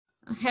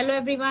Hello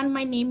everyone,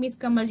 my name is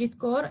Kamaljit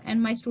Kaur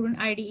and my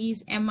student ID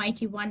is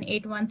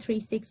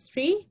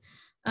MIT181363.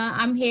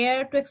 I'm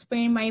here to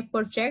explain my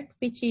project,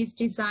 which is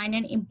design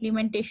and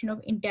implementation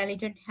of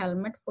intelligent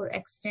helmet for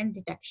accident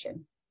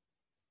detection.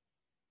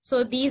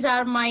 So these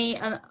are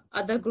my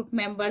other group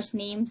members'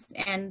 names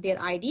and their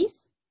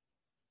IDs.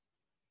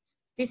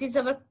 This is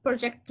our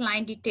project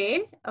client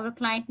detail. Our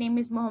client name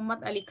is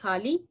Muhammad Ali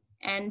Khali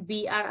and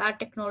BRR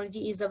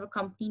Technology is our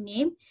company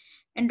name.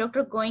 And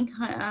Dr. Going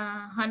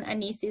Han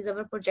Anis is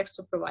our project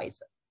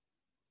supervisor.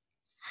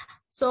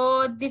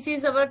 So this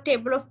is our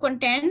table of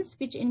contents,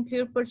 which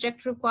include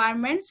project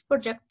requirements,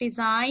 project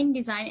design,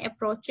 design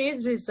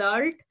approaches,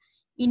 result,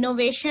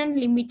 innovation,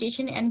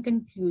 limitation, and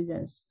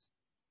conclusions.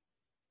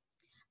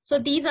 So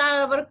these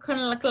are our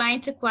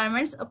client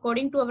requirements.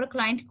 According to our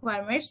client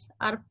requirements,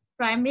 our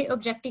primary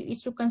objective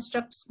is to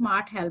construct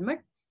smart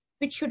helmet,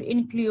 which should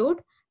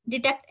include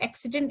detect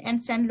accident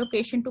and send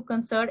location to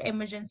concerned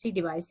emergency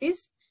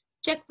devices,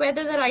 check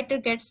whether the rider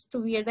gets to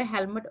wear the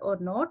helmet or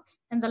not,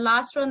 and the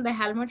last one, the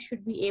helmet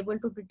should be able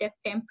to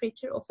detect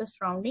temperature of the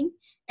surrounding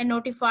and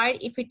notified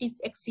if it is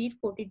exceed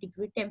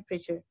 40-degree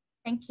temperature.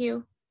 Thank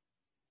you.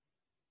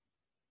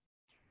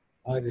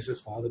 Hi, this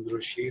is Father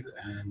Rashid,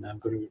 and I'm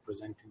going to be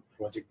presenting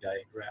project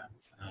diagram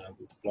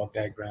with the block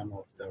diagram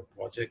of the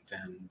project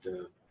and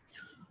the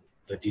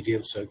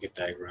detailed circuit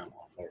diagram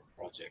of our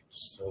project.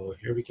 So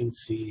here we can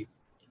see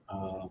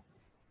the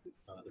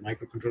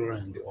microcontroller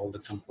and all the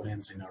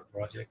components in our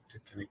project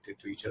connected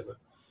to each other.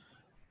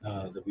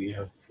 We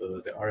have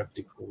the RF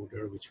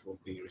decoder, which will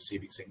be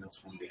receiving signals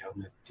from the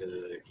helmet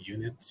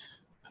unit.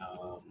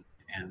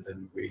 And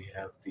then we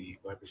have the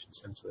vibration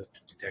sensor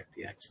to detect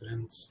the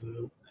accidents.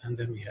 And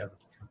then we have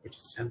the temperature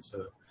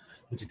sensor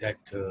to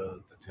detect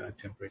the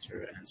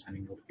temperature and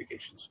sending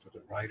notifications to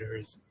the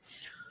riders.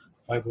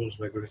 5 volts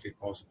regulated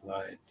power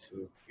supply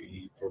to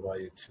be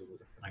provided to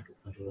the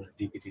microcontroller,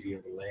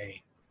 DPTT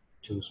relay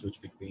to switch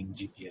between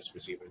GPS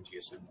receiver and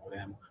GSM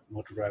modem,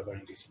 motor driver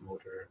and DC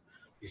motor.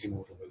 DC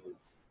motor will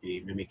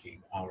be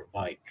mimicking our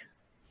bike.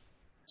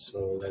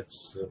 So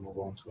let's move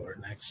on to our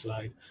next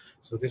slide.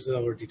 So this is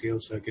our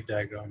detailed circuit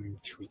diagram in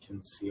which we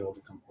can see all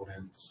the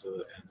components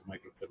and the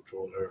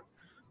microcontroller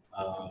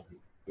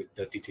with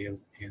the detailed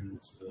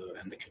pins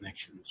and the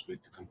connections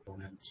with the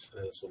components.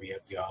 So we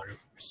have the RF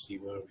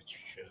receiver,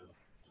 which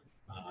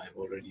I've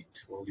already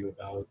told you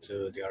about.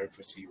 The RF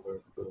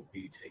receiver will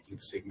be taking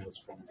signals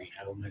from the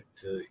helmet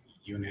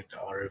unit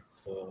RF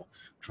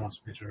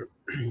transmitter.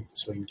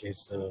 So in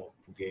case the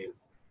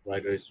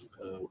rider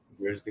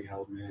wears the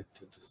helmet,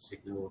 the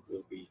signal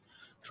will be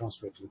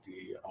transferred to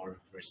the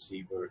RF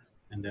receiver.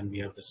 And then we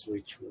have the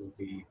switch will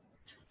be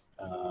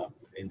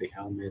in the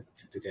helmet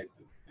to detect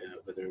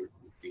whether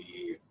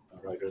the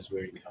rider is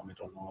wearing the helmet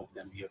or not.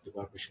 Then we have the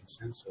vibration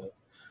sensor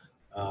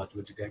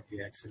to detect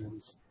the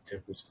accidents,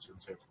 temperature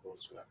sensor, of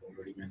course, I've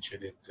already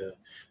mentioned it. The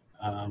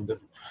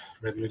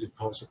regulated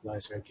power supply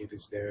circuit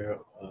is there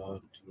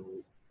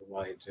to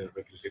provide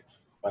regulated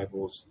 5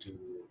 volts to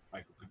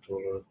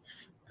microcontroller,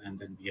 and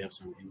then we have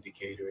some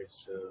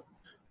indicators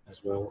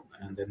as well,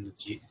 and then the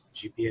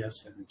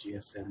GPS and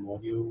GSM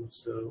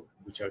modules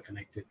which are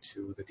connected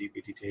to the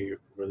DPTT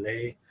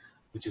relay,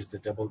 which is the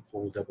double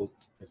pole double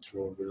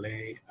throw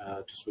relay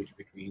to switch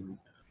between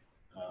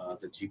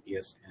the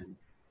GPS and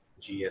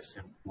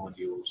GSM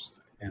modules.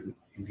 And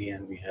in the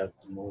end we have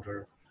the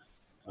motor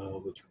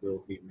which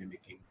will be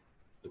mimicking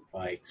the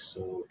bike.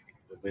 So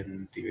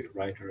when the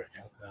rider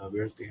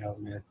wears the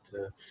helmet,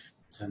 it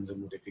sends a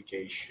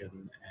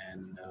notification,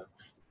 and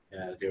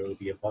there will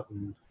be a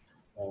button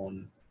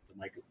on the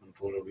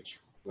microcontroller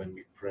which when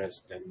we press,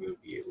 then we'll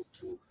be able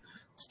to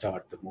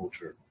start the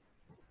motor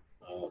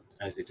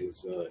as it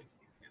is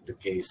the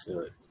case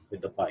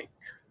with the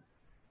bike.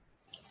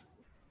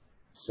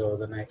 So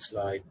the next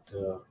slide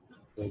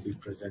will be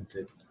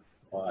presented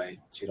by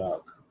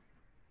Chirag.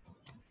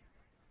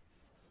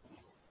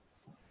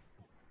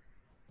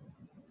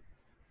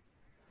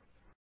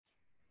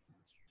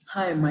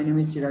 Hi, my name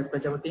is Chirag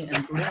Prajapati,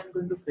 and today I'm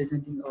going to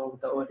presenting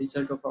the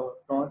result of our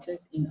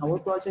project. In our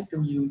project,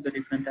 we use a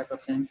different type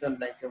of sensor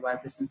like a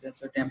vibration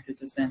sensor,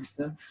 temperature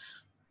sensor,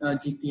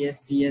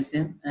 GPS,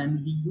 GSM,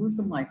 and we use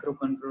the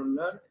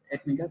microcontroller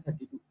at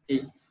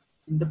MEGA32A.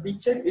 In the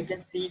picture, you can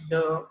see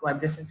the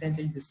vibration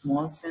sensor is a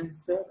small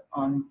sensor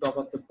on top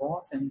of the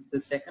box, and the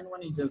second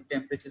one is a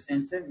temperature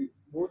sensor.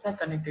 Both are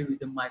connected with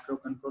the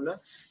microcontroller,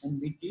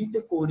 and we did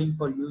the coding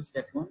for use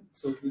that one.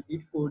 So we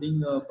did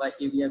coding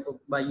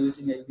by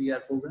using a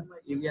AVR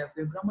programmer. AVR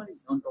programmer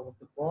is on top of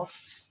the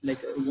box.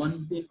 Like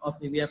one pin of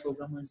AVR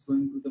programmer is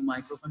going to the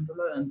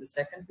microcontroller, and the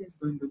second pin is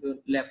going to the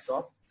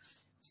laptop.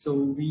 So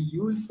we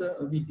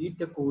did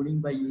the coding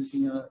by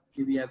using a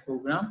AVR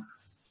program.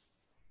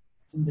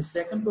 In the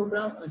second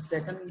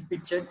second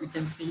picture, you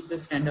can see the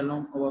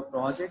standalone our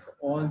project.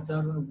 All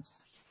the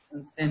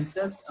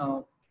sensors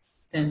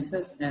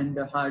and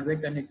the hardware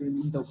connected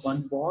in the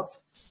one box.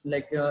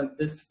 Like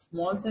this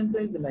small sensor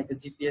is like a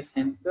GPS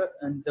sensor,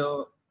 and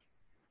the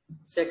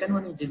Second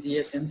one is the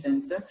GSM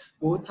sensor.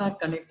 Both are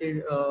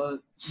connected.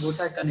 Both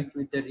are connected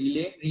with the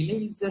relay.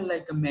 Relay is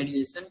like a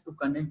mediation to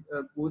connect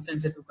both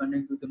sensor to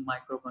connect with the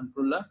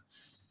microcontroller.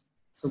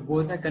 So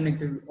both are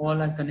connected.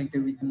 All are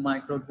connected with the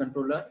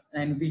microcontroller,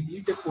 and we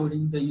did the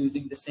coding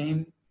using the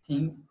same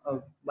thing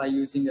by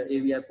using an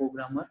AVI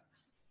programmer.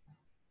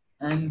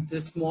 And the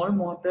small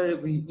motor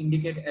we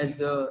indicate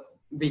as a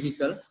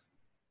vehicle.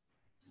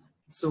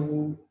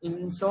 So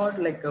in short,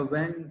 like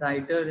when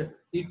rider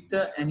hit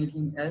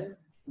anything else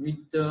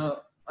with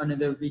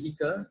another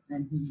vehicle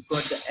and he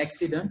got the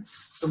accident,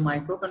 so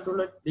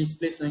microcontroller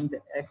display showing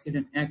the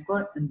accident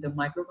occurred, and the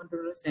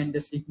microcontroller send the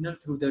signal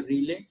through the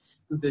relay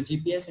to the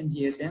GPS and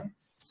GSM.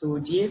 So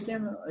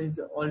GSM is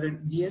already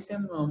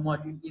GSM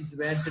module is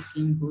where the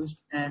SIM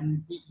goes,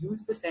 and we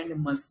use the send a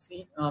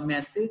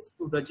message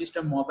to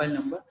register mobile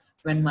number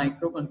when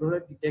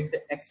microcontroller detect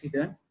the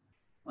accident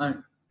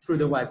through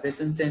the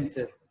vibration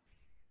sensor.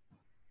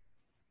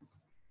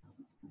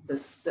 The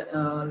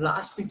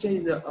last picture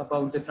is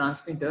about the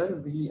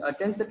transmitter. We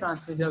attach the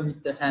transmitter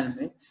with the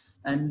helmet,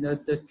 and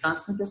the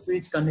transmitter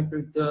switch connect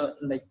with the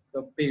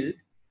build.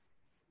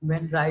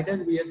 When rider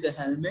wear the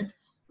helmet,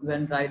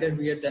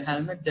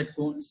 that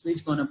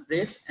switch gonna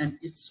press, and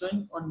it's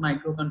showing on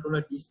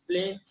microcontroller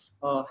display.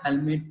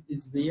 Helmet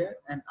is wear,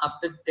 and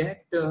after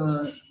that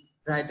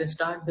rider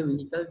start the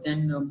vehicle,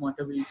 then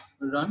motor will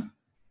run.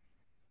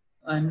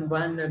 And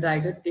when the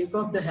rider take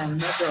off the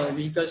helmet,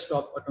 vehicle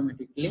stop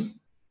automatically.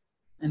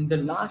 And the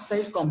last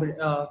side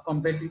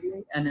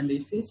competitive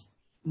analysis.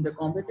 In the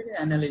competitive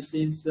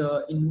analysis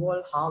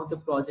involve how the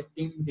project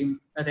team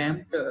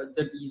ramped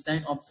the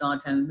design of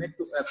smart helmet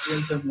to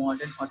appeal the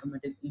modern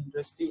automobile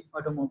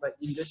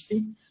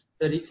industry.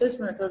 The research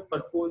method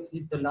proposed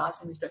is the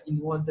last semester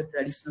involved the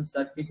traditional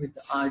circuit with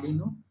the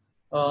Arduino.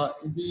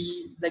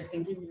 We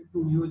thinking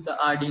to use the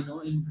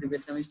Arduino in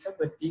previous semester,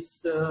 but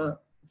this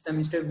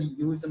semester we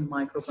use a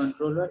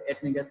microcontroller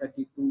at Mega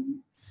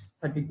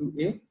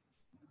 32A.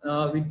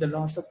 With the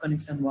loss of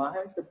connection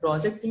wires, the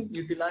project team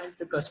utilized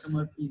the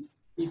customer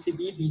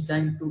PCB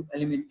design to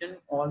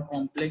eliminate all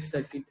complex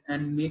circuit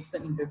and makes the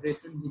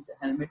integration with the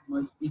helmet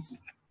much easy.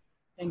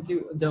 Thank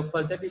you. The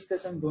further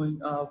discussion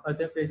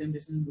further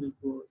presentation will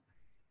go.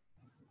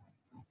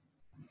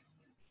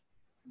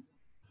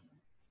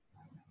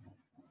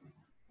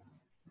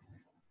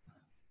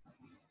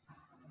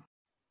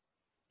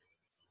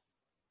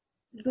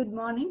 Good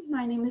morning.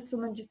 My name is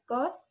Sumanjit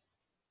Kaur.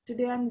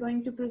 Today I'm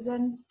going to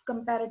present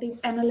comparative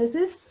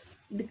analysis.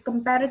 The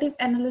comparative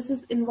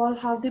analysis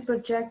involves how the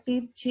project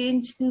team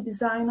changed the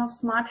design of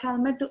smart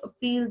helmet to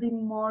appeal the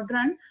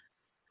modern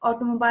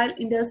automobile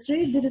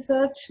industry. The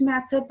research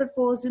method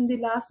proposed in the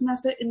last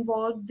semester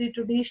involved the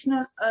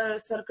traditional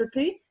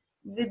circuitry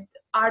with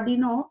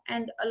Arduino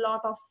and a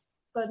lot of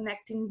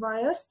connecting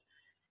wires.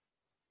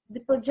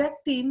 The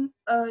project team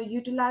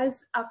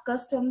utilized a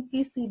custom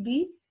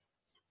PCB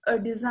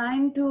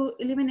designed to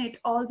eliminate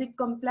all the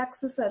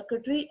complex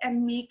circuitry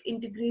and make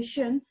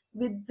integration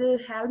with the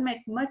helmet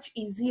much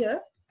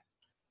easier.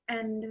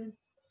 And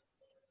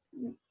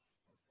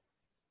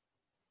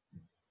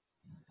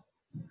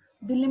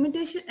the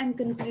limitation and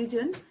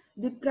conclusion.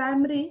 The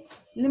primary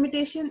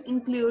limitation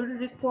include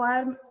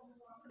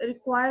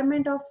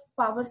requirement of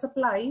power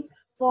supply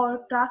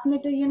for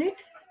transmitter unit,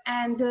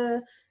 and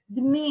the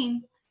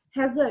main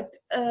hazard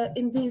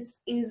in this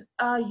is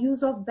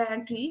use of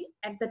battery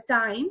at the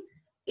time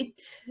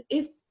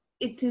if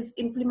it is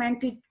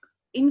implemented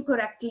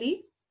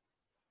incorrectly,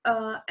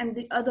 and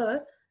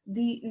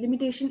the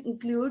limitation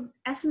include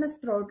SMS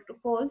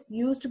protocol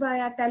used by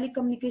a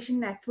telecommunication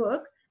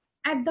network.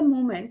 At the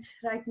moment,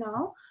 right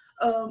now,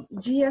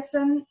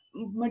 GSM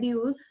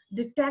module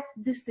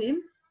detect the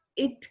SIM.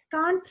 It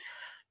can't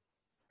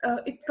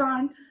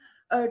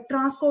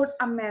transport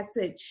a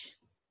message.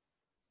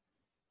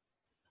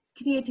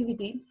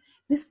 Creativity.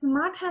 The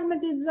smart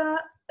helmet is a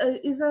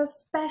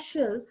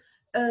special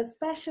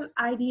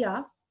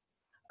idea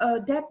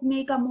that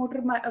make a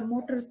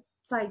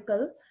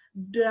motorcycle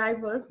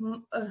driver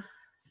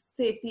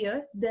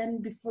safer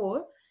than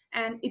before,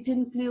 and it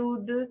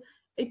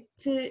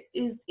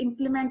is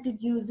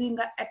implemented using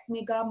a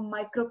Atmega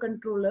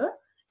microcontroller,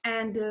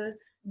 and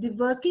the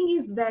working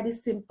is very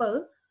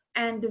simple.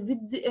 And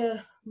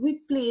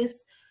we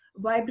place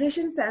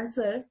vibration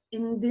sensor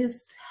in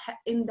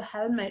the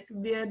helmet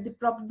where the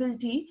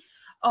probability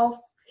of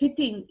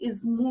hitting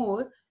is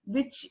more,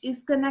 which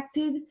is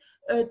connected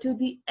to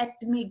the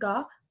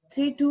Atmega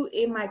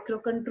 32A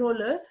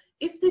microcontroller.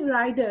 If the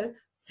rider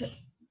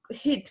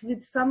hit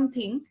with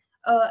something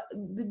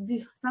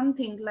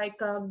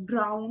like a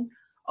ground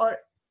or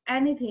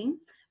anything,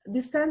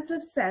 the sensor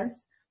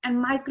sense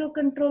and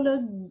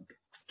microcontroller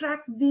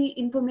extract the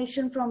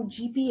information from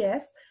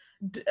GPS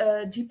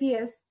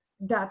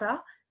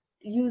data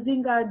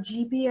using a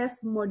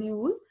GPS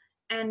module,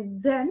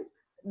 and then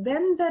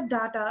when the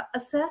data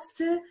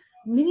assessed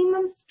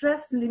minimum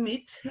stress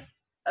limit,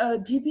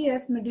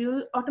 GPS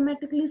module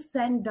automatically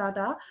send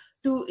data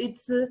to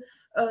its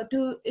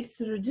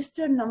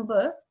register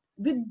number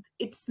with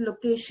its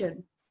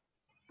location.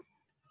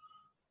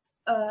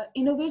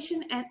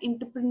 innovation and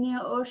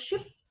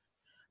entrepreneurship.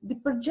 The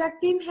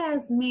project team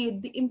has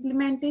made the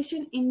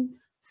implementation in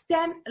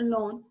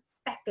standalone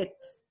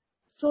packets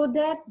so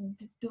that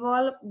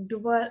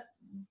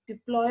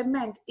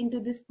deployment into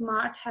the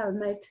smart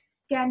helmet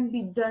can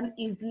be done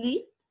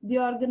easily. The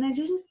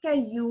organization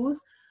can use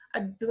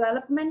a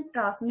development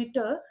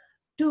transmitter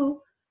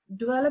to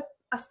develop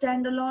a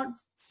standalone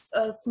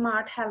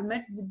smart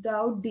helmet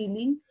without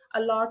dealing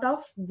a lot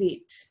of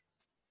weight.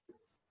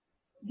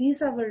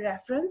 These are a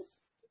reference.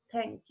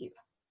 Thank you.